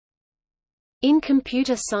In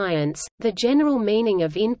computer science, the general meaning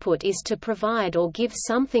of input is to provide or give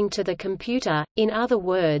something to the computer. In other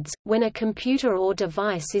words, when a computer or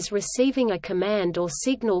device is receiving a command or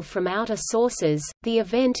signal from outer sources, the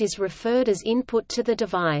event is referred as input to the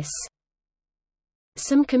device.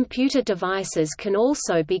 Some computer devices can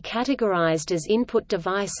also be categorized as input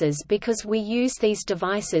devices because we use these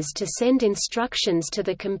devices to send instructions to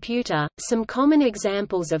the computer. Some common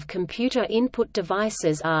examples of computer input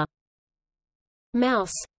devices are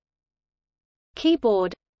mouse,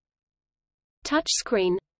 keyboard,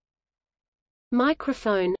 touchscreen,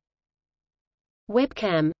 microphone,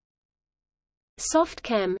 webcam,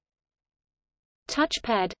 softcam,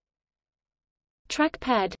 touchpad,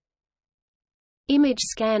 trackpad, image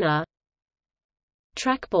scanner,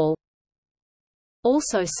 trackball.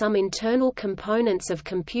 Also, some internal components of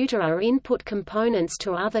computer are input components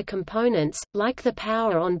to other components, like the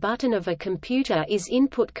power on button of a computer is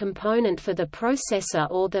input component for the processor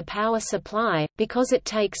or the power supply, because it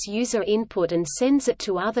takes user input and sends it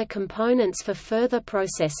to other components for further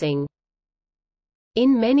processing.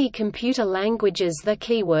 In many computer languages the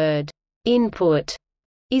keyword input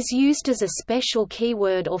is used as a special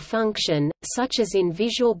keyword or function, such as in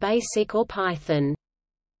Visual Basic or Python.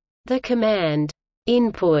 The command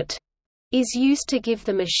input is used to give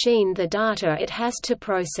the machine the data it has to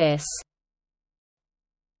process.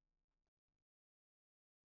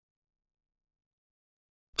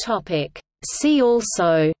 See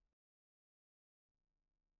also: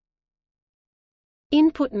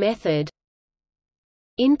 input method,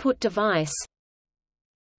 input device,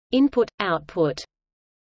 input-output.